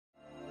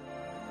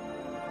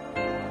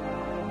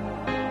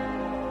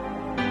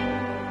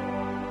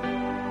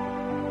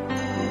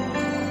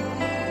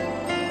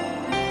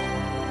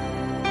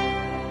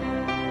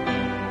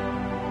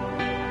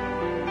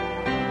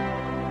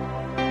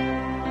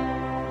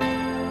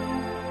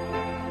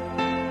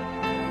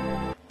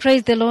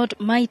Praise the Lord,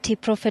 mighty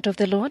prophet of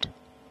the Lord.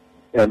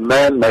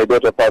 Amen, my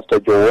daughter Pastor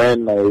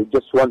Joanne. I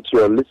just want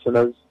your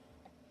listeners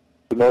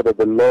to know that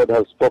the Lord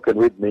has spoken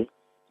with me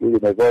in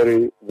a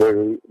very,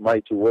 very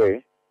mighty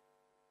way.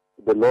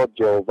 The Lord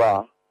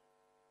Jehovah,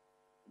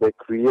 the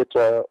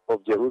creator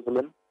of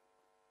Jerusalem,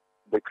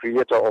 the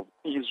creator of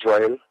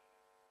Israel,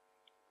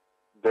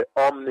 the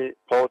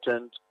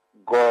omnipotent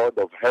God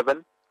of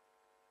heaven,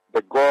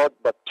 the God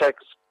that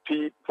takes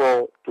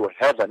people to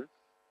heaven,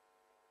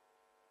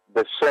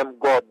 the same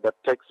God that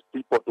takes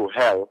people to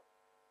hell,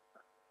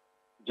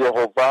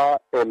 Jehovah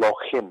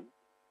Elohim,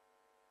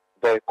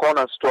 the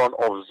cornerstone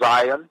of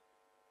Zion.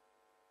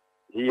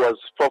 He has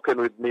spoken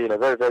with me in a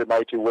very, very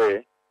mighty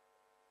way,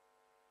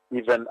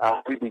 even as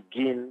we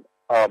begin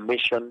our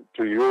mission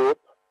to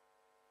Europe.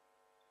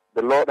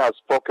 The Lord has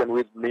spoken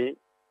with me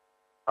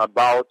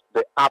about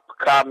the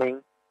upcoming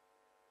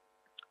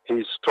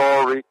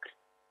historic,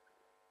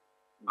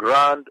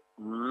 grand,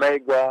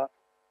 mega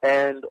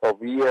end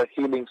of year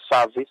healing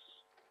service.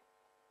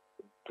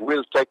 It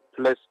will take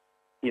place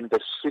in the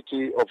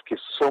city of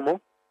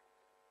Kisumu.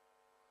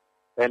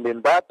 And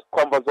in that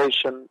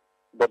conversation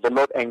that the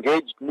Lord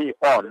engaged me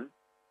on,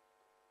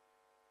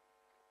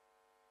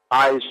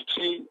 I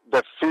see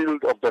the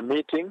field of the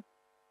meeting.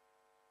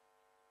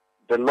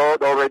 The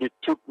Lord already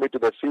took me to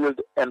the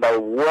field, and I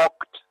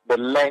walked the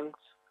length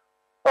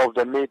of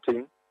the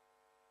meeting,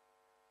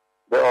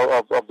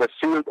 of the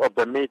field of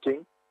the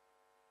meeting,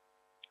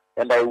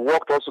 and I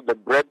walked also the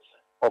breadth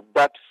of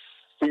that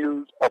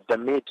field of the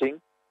meeting.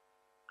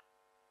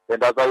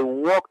 And as I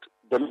walked,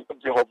 the Lord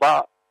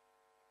Jehovah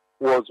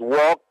was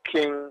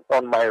walking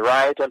on my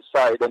right hand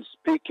side and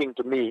speaking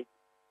to me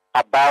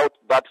about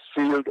that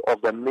field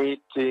of the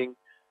meeting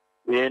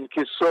in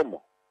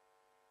Kisumu.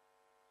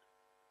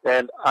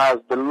 And as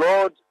the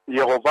Lord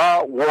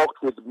Jehovah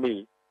walked with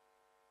me,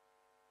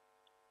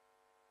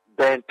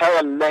 the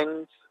entire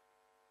length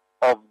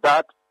of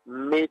that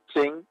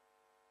meeting,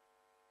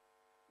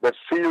 the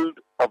field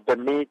of the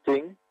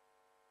meeting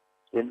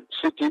in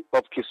the city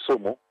of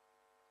Kisumu,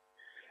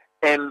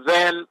 and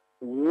then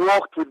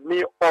walked with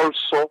me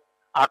also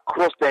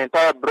across the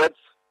entire breadth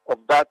of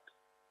that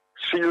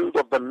field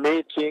of the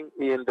meeting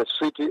in the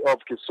city of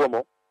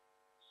Kisumu,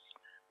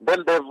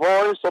 then the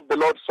voice of the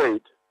Lord said,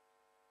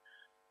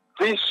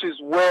 "This is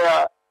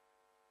where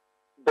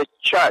the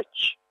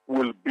church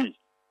will be."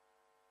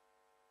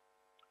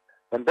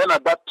 And then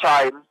at that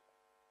time,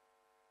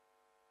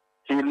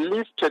 He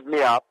lifted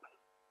me up,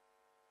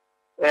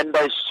 and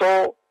I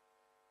saw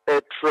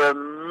a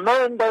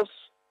tremendous,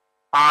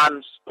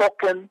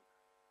 unspoken,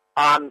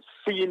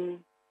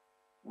 unseen,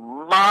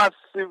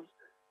 massive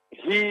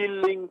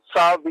healing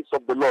service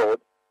of the Lord.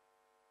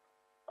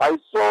 I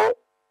saw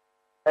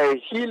a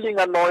healing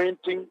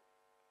anointing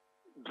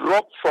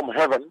drop from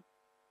heaven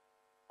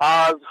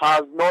as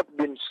has not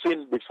been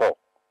seen before.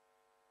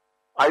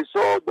 I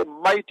saw the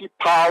mighty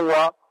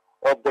power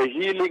of the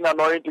healing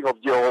anointing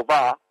of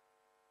Jehovah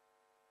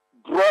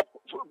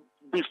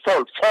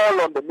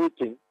fall on the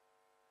meeting,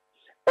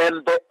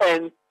 and the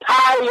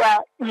entire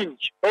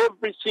inch,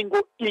 every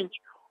single inch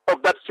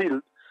of that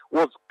field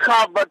was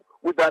covered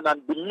with an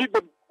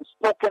unbelievable,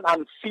 spoken,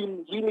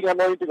 unseen healing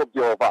anointing of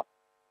Jehovah.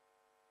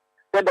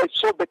 And I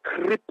saw the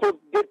cripples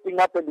getting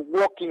up and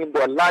walking in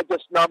their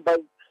largest numbers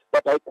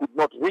that I could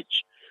not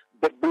reach.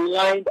 The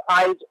blind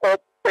eyes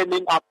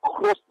opening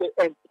across the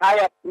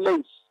entire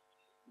place.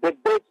 The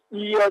deaf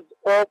ears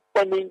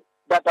opening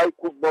that I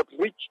could not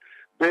reach.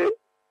 The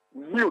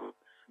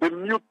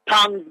mute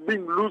tongues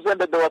being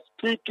loosened, and they were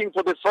speaking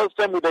for the first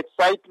time with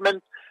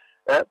excitement.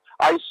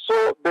 I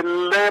saw the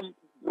lame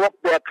drop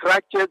their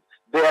crutches,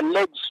 their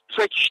legs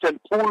stretched and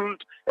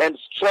pulled and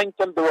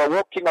strengthened. They were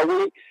walking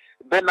away.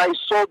 Then I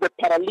saw the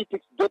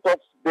paralytics get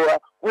off their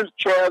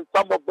wheelchairs.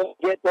 Some of them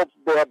get off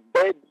their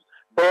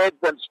beds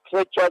and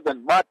stretchers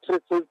and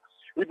mattresses.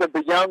 Even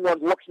the young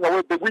ones walking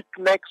away. The weak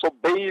necks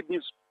of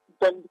babies.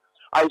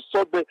 I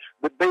saw the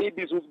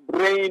babies whose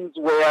brains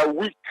were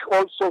weak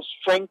also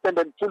strengthened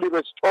and fully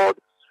restored.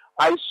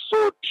 I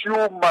saw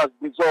tumors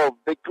dissolve.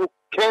 The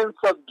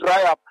cancers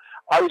dry up.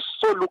 I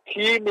saw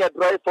leukemia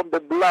dry from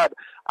the blood.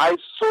 I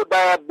saw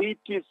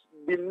diabetes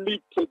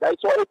deleted. I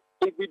saw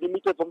HIV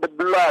deleted from the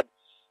blood.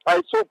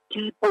 I saw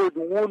people with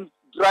wounds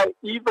dry,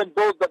 even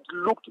those that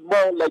looked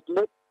more like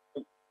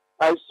leprosy.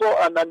 I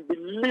saw an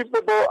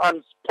unbelievable,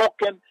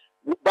 unspoken,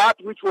 that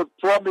which was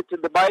promised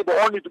in the Bible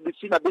only to be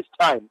seen at this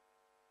time.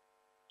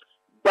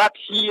 That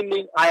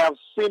healing, I have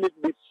seen it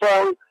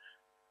before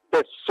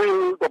the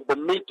field of the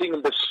meeting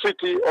in the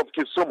city of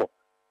Kisumu.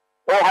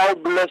 Oh, how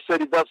blessed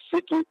is that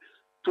city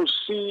to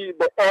see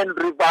the end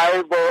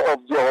revival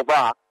of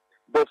Jehovah,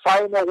 the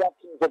final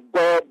workings of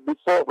God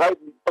right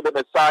before the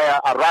Messiah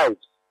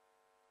arrives.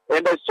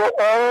 And I saw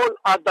all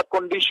other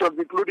conditions,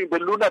 including the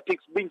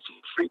lunatics being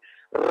free,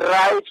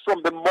 right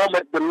from the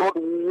moment the Lord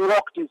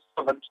walked His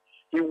servant.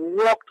 He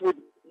walked with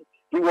me.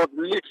 He was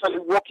literally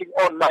walking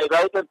on my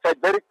right hand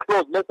side, very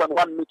close, less than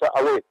 1 meter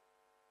away.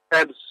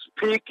 and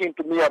speaking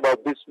to me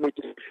about this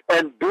meeting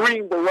and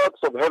doing the works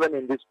of heaven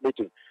in this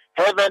meeting.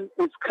 Heaven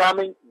is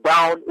coming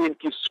down in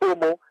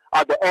Kisumu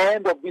at the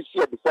end of this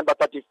year, December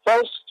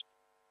 31st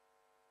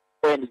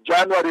and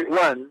January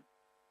 1,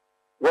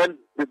 when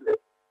the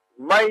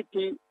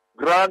mighty,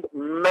 grand,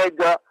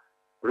 mega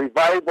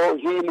revival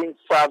healing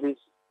service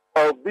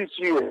of this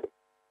year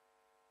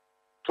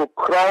to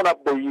crown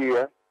up the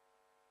year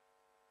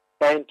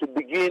and to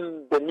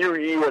begin the new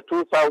year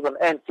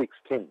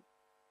 2016.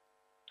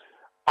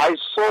 I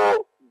saw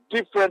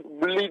different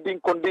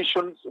bleeding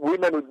conditions.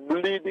 Women with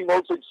bleeding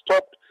also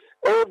stopped.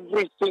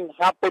 Everything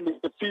happened in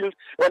the field,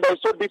 and I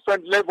saw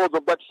different levels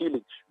of that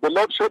healing. The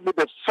Lord showed me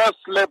the first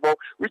level,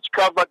 which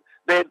covered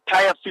the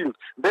entire field.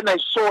 Then I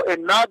saw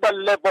another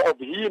level of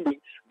healing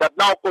that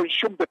now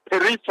consumed the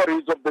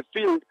peripheries of the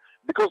field,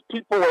 because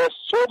people were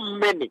so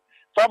many.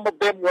 Some of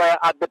them were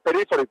at the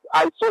peripheries.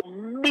 I saw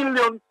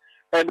millions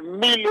and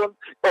millions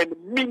and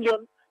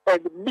millions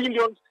and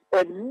millions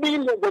and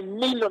millions and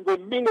millions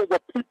and millions of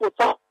people.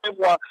 Some of them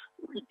were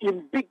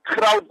in big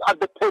crowds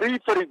at the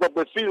peripheries of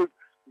the field,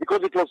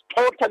 because it was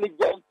totally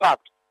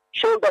jam-packed,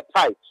 shoulder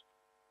tight.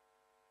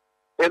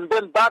 And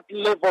then that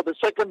level, the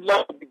second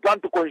level,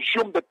 began to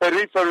consume the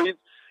peripheries,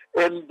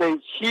 and the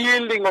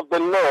healing of the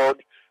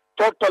Lord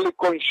totally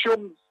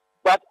consumes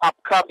that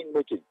upcoming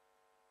meeting.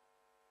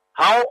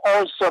 How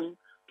awesome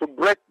to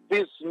break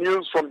this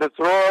news from the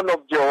throne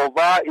of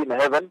Jehovah in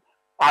heaven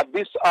at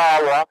this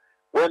hour,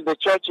 when the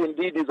church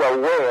indeed is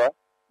aware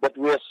that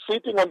we are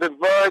sitting on the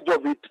verge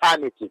of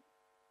eternity.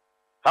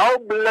 How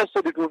blessed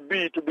it would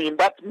be to be in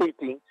that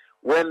meeting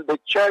when the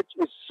church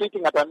is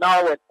sitting at an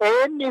hour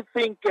and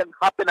anything can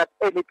happen at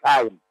any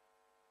time.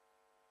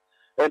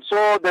 And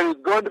so there is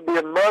going to be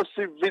a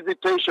massive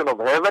visitation of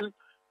heaven.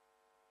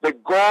 The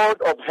God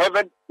of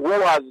heaven, who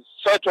has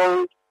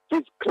settled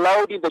his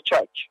cloud in the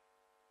church,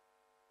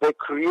 the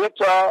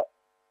creator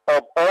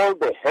of all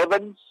the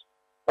heavens,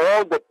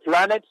 all the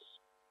planets,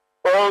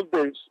 all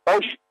the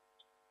oceans,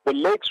 the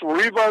lakes,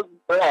 rivers,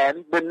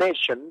 land, the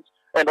nations,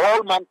 and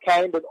all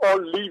mankind and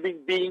all living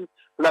beings,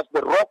 plus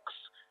the rocks,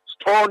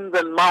 stones,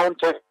 and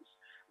mountains,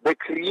 the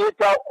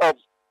creator of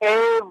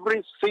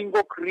every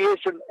single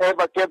creation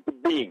ever came to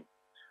being.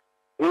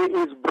 He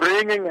is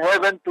bringing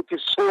heaven to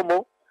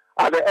Kisumu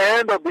at the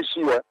end of this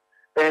year,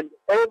 and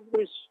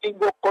every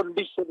single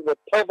condition,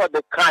 whatever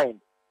the kind,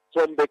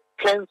 from the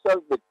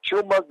cancers, the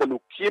tumors, the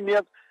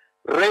leukemias,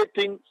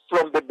 rating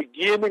from the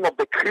beginning of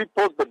the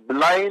cripples, the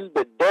blind,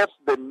 the deaf,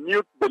 the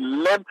mute, the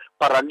lame,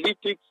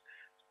 paralytics,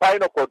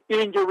 spinal cord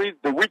injuries,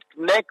 the weak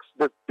necks,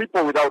 the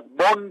people without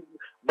bones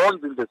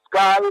in the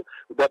skull,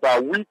 that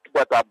are weak,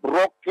 that are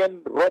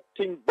broken,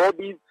 rotting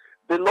bodies.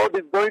 The Lord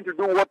is going to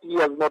do what he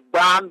has not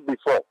done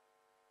before.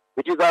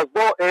 It is as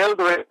though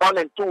Elder 1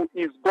 and 2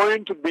 is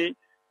going to be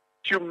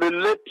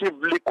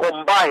cumulatively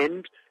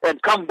combined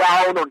and come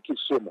down on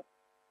Kisumu.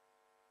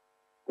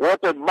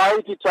 What a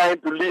mighty time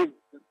to live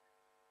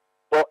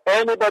for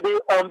anybody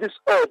on this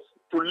earth,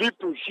 to live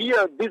to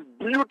hear these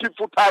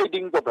beautiful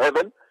tidings of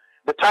heaven,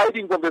 the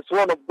tidings of the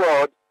throne of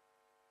God,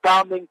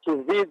 coming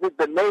to visit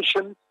the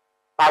nations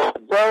at the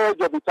verge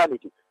of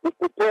eternity, to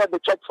prepare the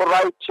church for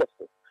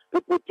righteousness,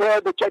 to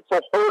prepare the church for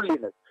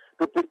holiness,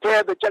 to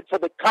prepare the church for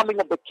the coming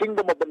of the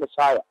kingdom of the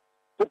Messiah,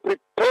 to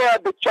prepare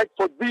the church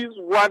for these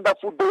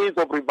wonderful days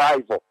of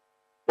revival,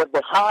 that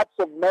the hearts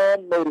of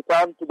men may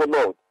return to the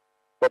Lord,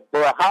 that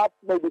their hearts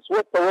may be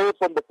swept away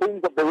from the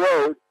things of the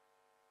world,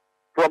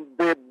 from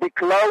the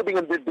beclouding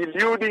and the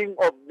deluding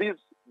of this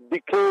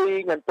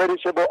decaying and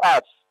perishable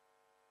earth,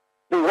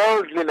 the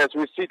worldliness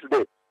we see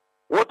today.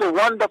 What a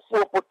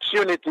wonderful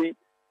opportunity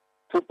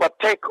to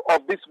partake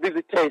of this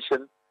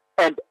visitation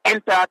and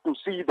enter to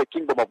see the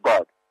kingdom of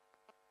God.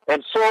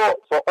 And so,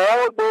 for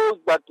all those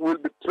that will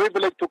be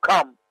privileged to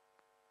come,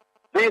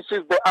 this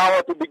is the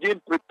hour to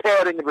begin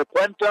preparing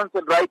repentance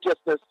and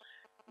righteousness,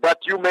 that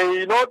you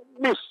may not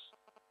miss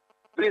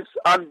this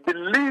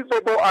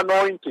unbelievable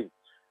anointing,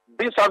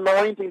 this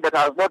anointing that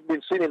has not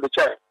been seen in the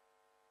church,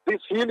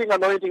 this healing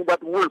anointing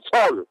that will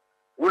fall,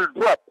 will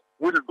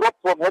drop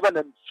from heaven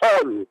and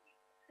fall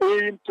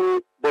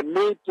into the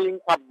meeting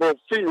of the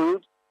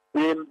field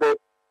in the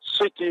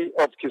city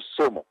of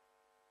Kisumu.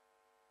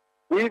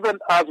 Even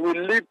as we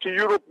leave to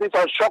Europe, this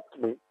has shocked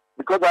me,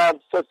 because I have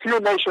a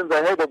few nations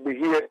ahead of me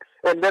here,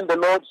 and then the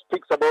Lord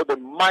speaks about the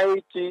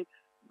mighty,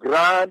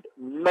 grand,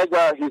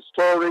 mega,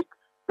 historic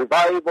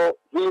revival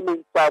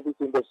healing service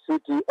in the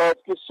city of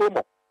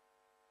Kisumu.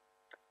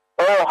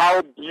 Oh,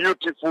 how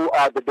beautiful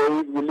are the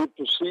days we live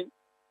to see.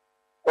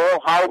 Oh,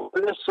 how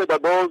blessed are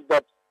those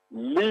that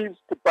live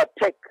to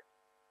partake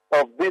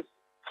of this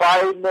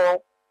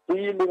final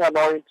healing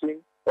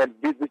anointing and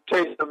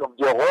visitation of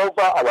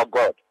Jehovah our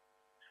God.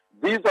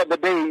 These are the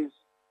days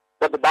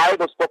that the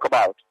Bible spoke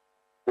about,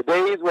 the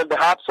days when the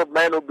hearts of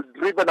men will be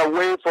driven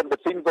away from the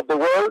things of the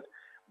world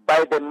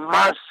by the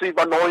massive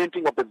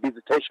anointing of the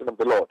visitation of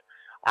the Lord.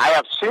 I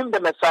have seen the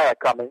Messiah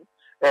coming,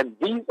 and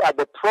these are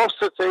the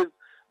processes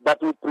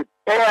that will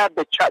prepare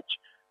the church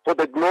for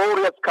the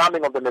glorious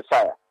coming of the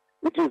Messiah.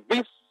 It is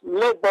this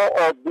level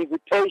of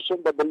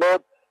visitation that the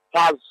Lord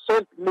has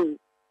sent me,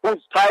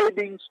 whose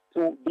tidings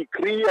to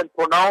decree and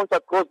pronounce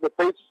across the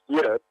face of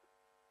the earth.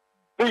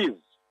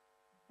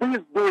 These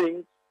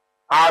doings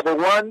are the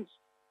ones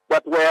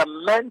that were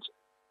meant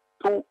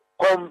to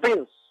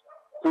convince,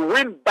 to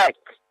win back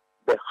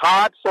the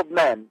hearts of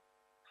men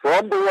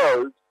from the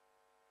world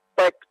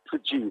back to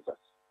Jesus.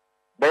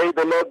 May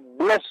the Lord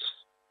bless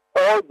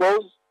all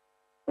those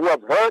who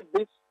have heard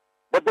this,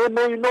 that they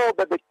may know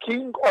that the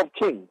King of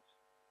Kings,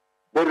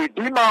 the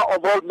Redeemer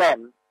of all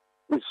men,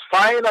 is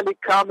finally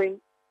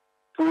coming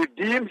to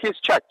redeem his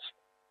church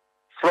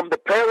from the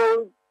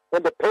perils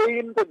and the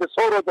pains and the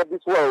sorrows of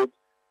this world,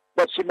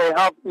 that she may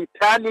have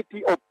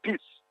eternity of peace,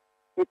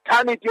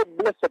 eternity of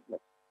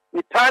blessedness,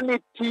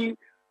 eternity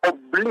of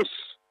bliss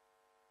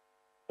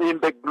in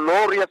the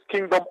glorious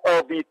kingdom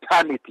of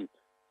eternity,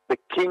 the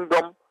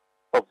kingdom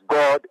of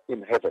God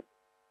in heaven.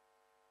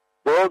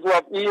 Those who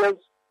have ears,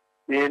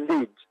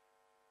 indeed,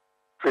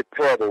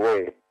 prepare the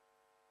way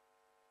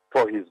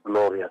for his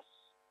glorious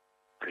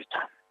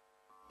return.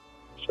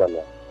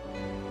 Shalom.